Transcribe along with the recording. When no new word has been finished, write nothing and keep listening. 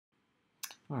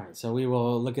All right, so we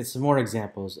will look at some more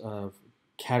examples of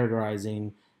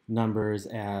categorizing numbers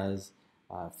as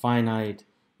finite,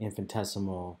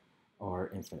 infinitesimal,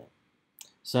 or infinite.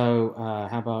 So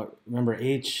how about, remember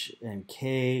h and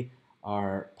k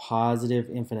are positive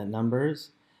infinite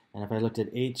numbers, and if I looked at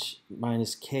h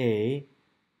minus k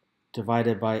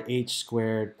divided by h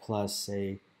squared plus,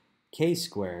 say, k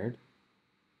squared,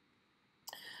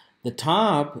 the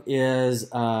top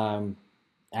is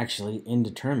actually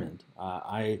indeterminate.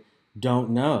 I don't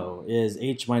know. Is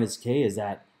h minus k, is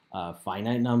that a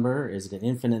finite number? Is it an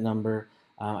infinite number?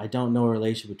 I don't know a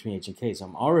relation between h and k, so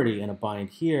I'm already in a bind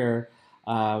here.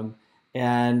 The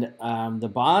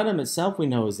bottom itself we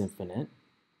know is infinite.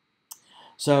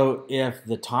 So if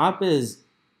the top is,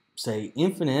 say,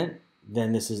 infinite,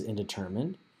 then this is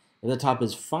indeterminate. If the top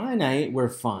is finite, we're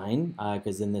fine,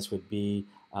 because then this would be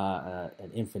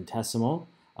an infinitesimal.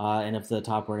 And if the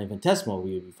top were an infinitesimal,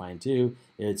 we would be fine too.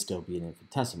 It would still be an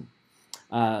infinitesimal.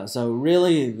 So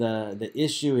really the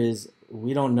issue is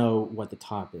we don't know what the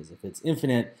top is. If it's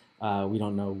infinite, we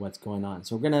don't know what's going on.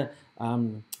 So we're going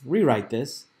to rewrite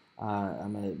this.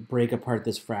 I'm going to break apart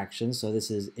this fraction. So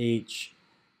this is h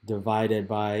divided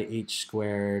by h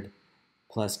squared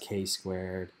plus k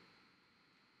squared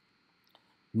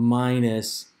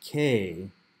minus k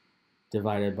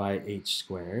divided by h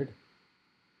squared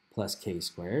plus k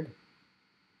squared.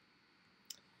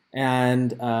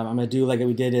 And I'm going to do like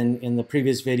we did in the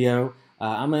previous video.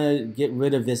 I'm going to get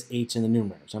rid of this h in the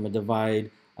numerator. So I'm going to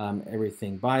divide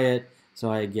everything by it.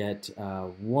 So I get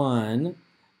 1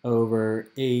 over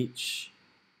h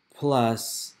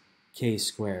plus k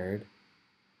squared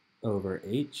over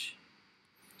h.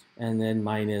 And then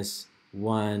minus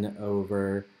 1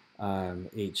 over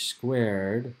h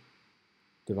squared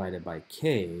divided by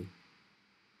k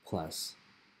plus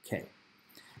k.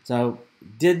 So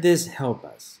did this help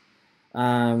us?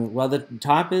 Well, the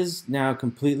top is now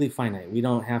completely finite. We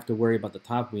don't have to worry about the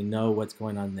top. We know what's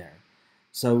going on there.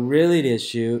 So really the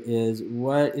issue is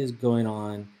what is going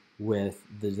on with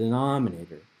the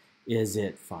denominator. Is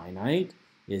it finite?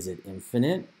 Is it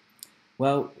infinite?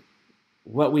 Well,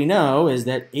 what we know is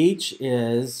that h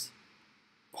is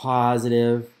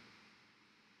positive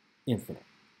infinite.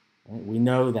 Right? We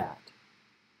know that.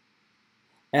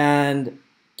 And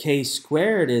k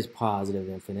squared is positive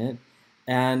infinite.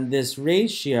 And this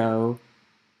ratio,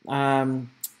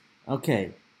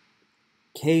 okay,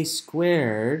 k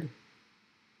squared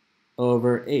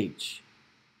over h.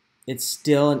 It's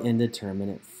still an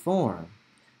indeterminate form.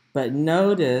 But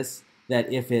notice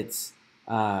that if it's,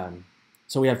 so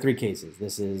we have three cases.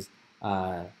 This is,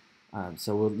 so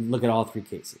we'll look at all three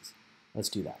cases. Let's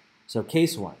do that. So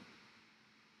case 1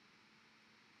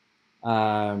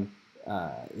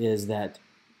 is that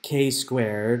k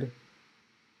squared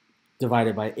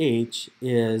divided by h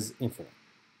is infinite.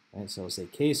 Right? So we'll say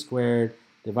k squared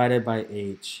divided by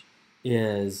h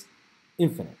is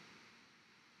infinite.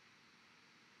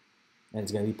 And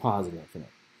it's going to be positive infinite.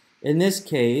 In this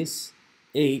case,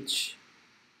 h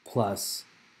plus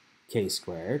k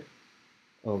squared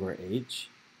over h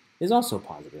is also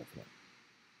positive infinite.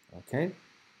 Okay?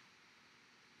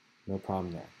 No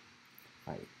problem there.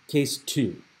 All right. Case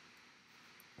 2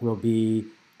 will be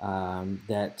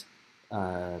that,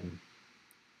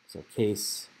 so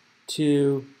case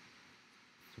 2,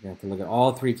 we're going to have to look at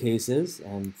all three cases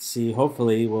and see,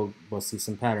 hopefully, we'll see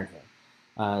some pattern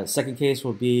here. Second case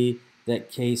will be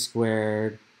that k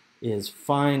squared is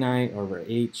finite over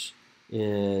h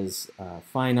is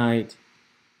finite,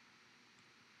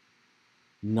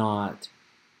 not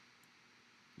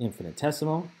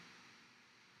infinitesimal.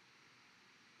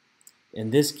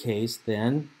 In this case,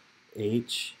 then,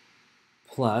 h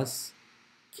plus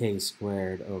k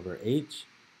squared over h.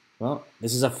 Well,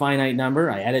 this is a finite number.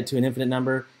 I add it to an infinite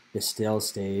number. This still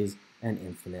stays an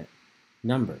infinite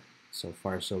number. So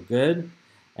far, so good.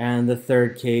 And the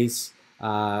third case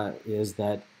is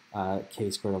that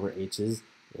k squared over h is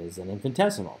an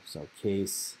infinitesimal. So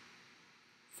case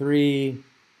 3,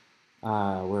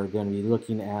 we're going to be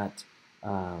looking at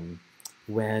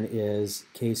when is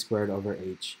k squared over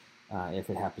h if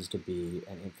it happens to be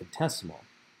an infinitesimal.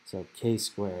 So k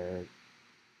squared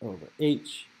over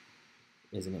h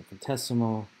is an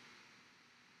infinitesimal.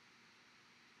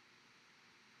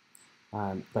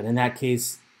 But in that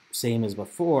case, same as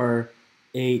before,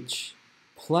 h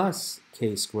plus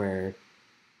k squared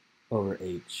over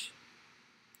h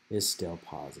is still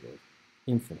positive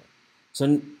infinite.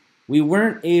 So we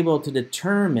weren't able to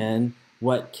determine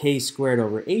what k squared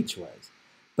over h was,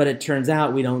 but it turns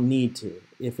out we don't need to.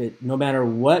 If it, no matter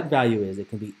what value is, it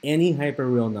can be any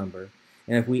hyperreal number,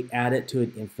 and if we add it to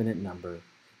an infinite number,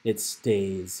 it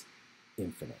stays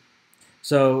infinite.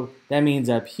 So that means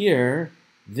up here,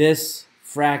 this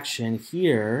fraction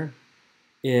here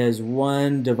is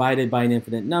 1 divided by an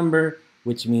infinite number,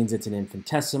 which means it's an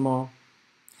infinitesimal.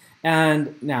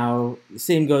 And now the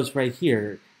same goes right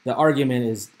here. The argument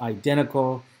is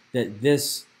identical, that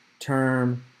this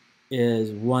term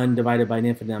is 1 divided by an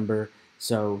infinite number.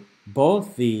 So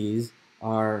both these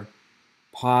are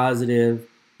positive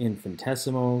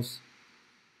infinitesimals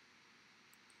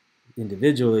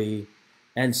individually.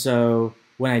 And so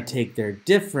when I take their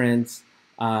difference,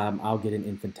 I'll get an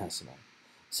infinitesimal.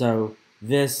 So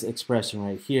this expression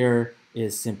right here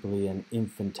is simply an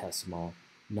infinitesimal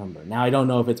number. Now I don't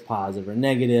know if it's positive or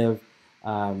negative,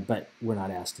 but we're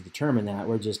not asked to determine that.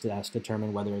 We're just asked to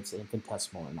determine whether it's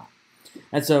infinitesimal or not.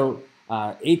 And so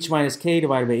h minus k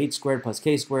divided by h squared plus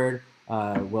k squared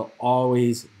will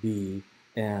always be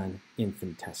an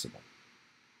infinitesimal.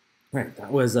 Right,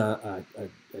 that was a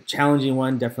challenging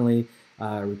one. Definitely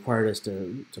required us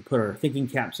to put our thinking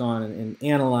caps on and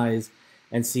analyze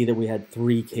and see that we had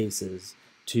 3 cases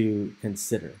to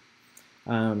consider.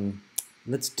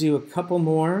 Let's do a couple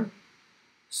more.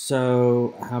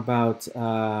 So how about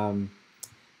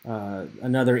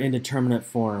another indeterminate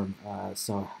form?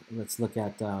 So let's look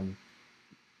at the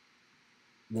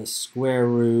square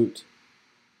root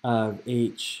of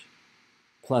h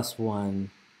plus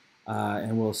 1,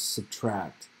 and we'll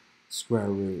subtract square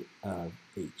root of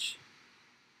h.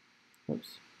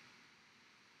 Oops.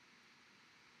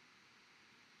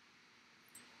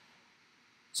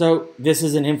 So this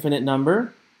is an infinite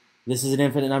number. This is an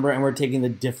infinite number, and we're taking the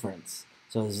difference.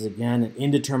 So this is, again, an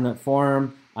indeterminate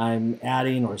form. I'm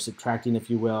adding or subtracting, if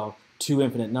you will, 2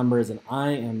 infinite numbers, and I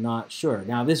am not sure.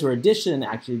 Now, if this were addition,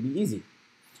 actually it'd be easy,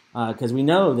 because we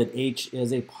know that h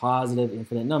is a positive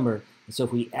infinite number. And so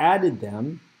if we added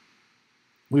them,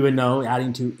 we would know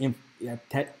adding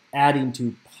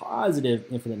to positive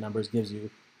infinite numbers gives you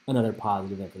another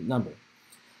positive infinite number.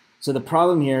 So the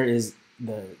problem here is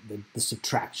the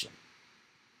subtraction.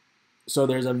 So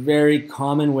there's a very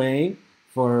common way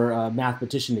for a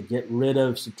mathematician to get rid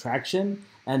of subtraction,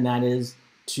 and that is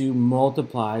to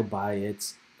multiply by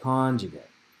its conjugate.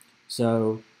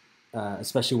 So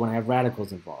especially when I have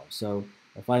radicals involved. So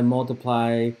if I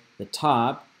multiply the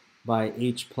top by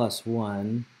h plus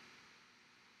 1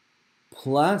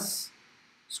 plus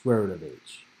square root of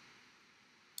h.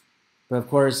 But of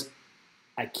course,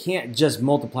 I can't just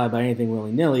multiply by anything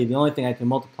willy-nilly. The only thing I can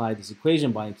multiply this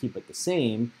equation by and keep it the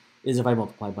same is if I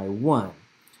multiply by 1.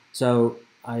 So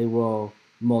I will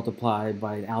multiply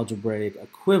by an algebraic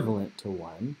equivalent to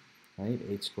 1, right?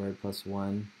 H squared plus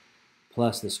 1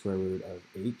 plus the square root of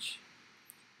h.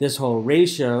 This whole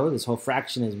ratio, this whole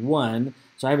fraction is 1,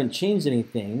 so I haven't changed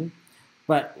anything.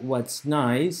 But what's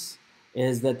nice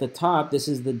is that the top, this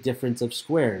is the difference of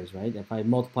squares, right? If I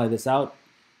multiply this out,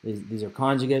 these are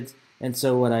conjugates, and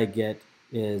so what I get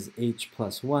is h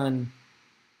plus 1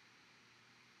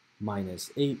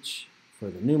 minus h for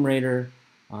the numerator.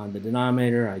 On the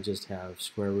denominator, I just have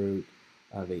square root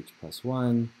of h plus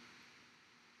 1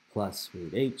 plus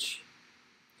root h.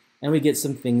 And we get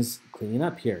some things cleaning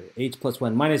up here. H plus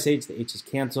 1 minus h, the h's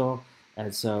cancel,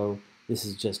 and so this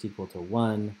is just equal to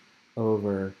 1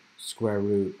 over square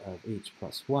root of h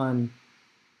plus 1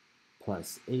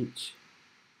 plus h,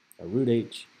 or root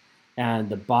h. And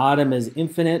the bottom is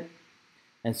infinite,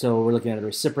 and so we're looking at a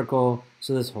reciprocal,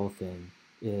 so this whole thing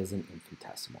is an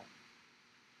infinitesimal.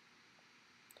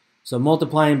 So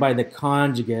multiplying by the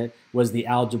conjugate was the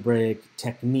algebraic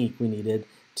technique we needed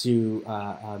to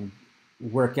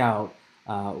work out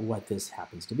what this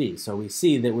happens to be. So we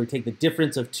see that we take the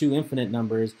difference of 2 infinite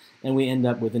numbers and we end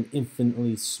up with an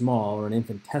infinitely small or an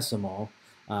infinitesimal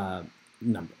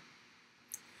number.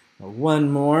 One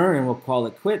more and we'll call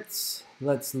it quits.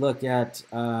 Let's look at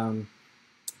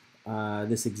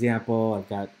this example. I've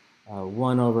got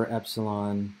 1 over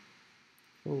epsilon.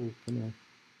 Oh, come here.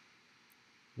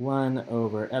 1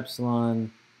 over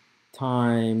epsilon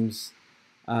times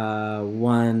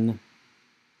 1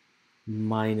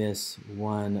 minus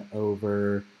 1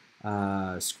 over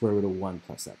square root of 1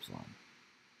 plus epsilon.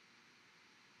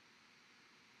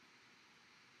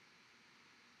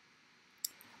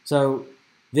 So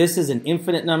this is an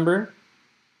infinite number,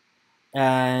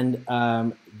 and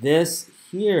this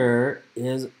here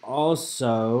is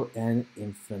also an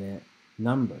infinite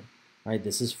number, right?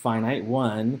 This is finite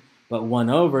 1, but 1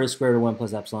 over square root of 1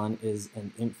 plus epsilon is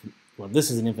an infinite. Well,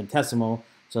 this is an infinitesimal,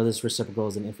 so this reciprocal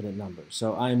is an infinite number.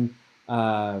 So I'm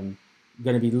going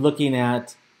to be looking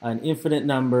at an infinite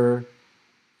number.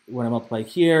 When I multiply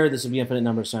here, this will be infinite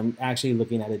number, so I'm actually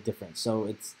looking at a difference. So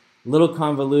it's a little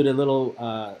convoluted, a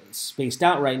little spaced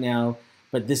out right now,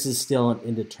 but this is still an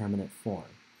indeterminate form.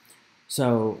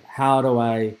 So how do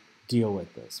I deal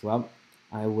with this? Well,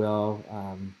 I will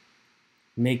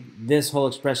make this whole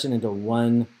expression into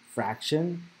one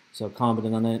fraction. So common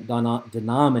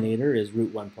denominator is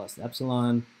root 1 plus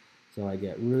epsilon. So I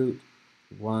get root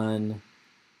 1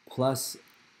 plus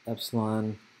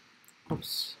epsilon.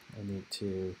 Oops, I need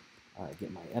to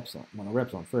get my epsilon, 1 over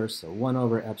epsilon first. So 1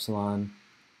 over epsilon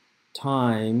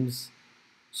times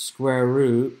square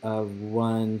root of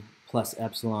 1 plus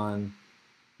epsilon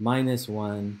minus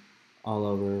 1 all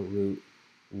over root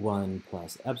 1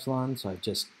 plus epsilon. So I've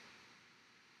just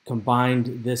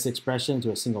combined this expression into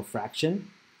a single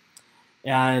fraction.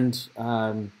 And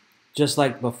just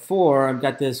like before, I've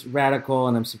got this radical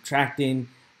and I'm subtracting.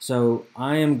 So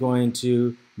I am going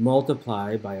to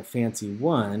multiply by a fancy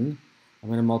 1. I'm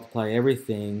going to multiply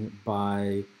everything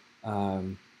by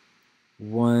 1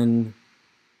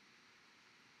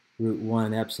 root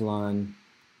 1 epsilon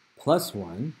plus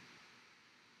 1.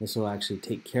 This will actually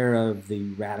take care of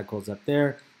the radicals up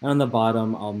there. And on the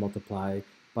bottom, I'll multiply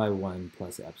by 1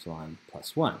 plus epsilon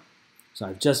plus 1. So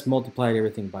I've just multiplied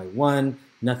everything by 1.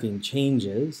 Nothing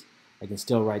changes. I can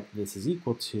still write this is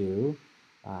equal to,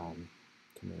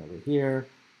 coming over here,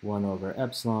 1 over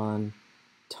epsilon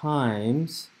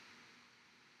times,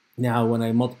 now when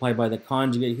I multiply by the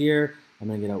conjugate here, I'm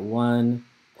going to get a 1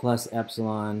 plus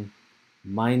epsilon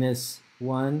minus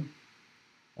 1.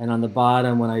 And on the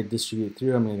bottom, when I distribute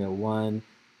through, I'm going to get 1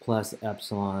 plus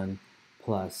epsilon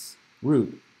plus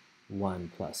root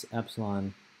 1 plus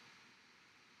epsilon.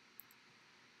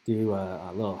 Do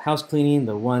a little house cleaning.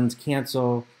 The 1's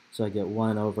cancel, so I get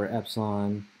 1 over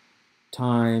epsilon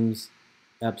times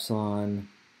epsilon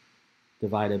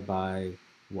divided by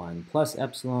 1 plus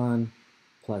epsilon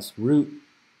plus root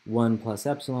 1 plus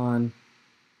epsilon.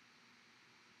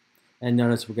 And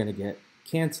notice we're going to get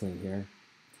canceling here.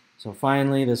 So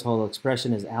finally, this whole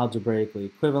expression is algebraically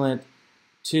equivalent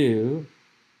to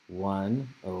 1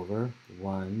 over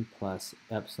 1 plus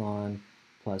epsilon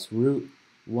plus root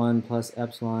 1 plus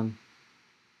epsilon.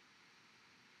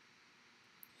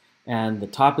 And the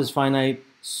top is finite,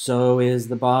 so is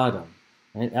the bottom.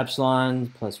 Right?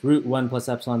 Epsilon plus root 1 plus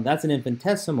epsilon, that's an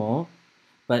infinitesimal.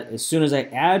 But as soon as I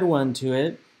add 1 to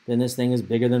it, then this thing is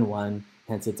bigger than 1,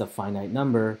 hence it's a finite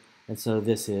number. And so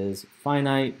this is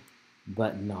finite,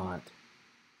 but not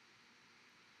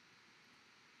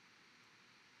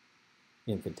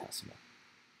infinitesimal.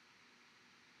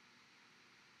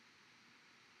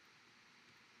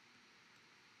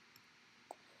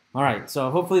 All right, so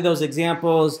hopefully those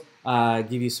examples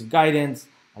give you some guidance.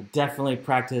 Definitely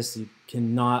practice. You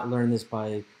cannot learn this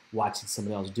by watching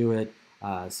somebody else do it.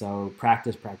 So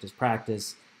practice, practice,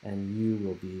 practice, and you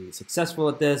will be successful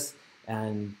at this.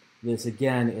 And this,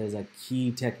 again, is a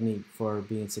key technique for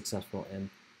being successful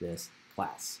in this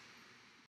class.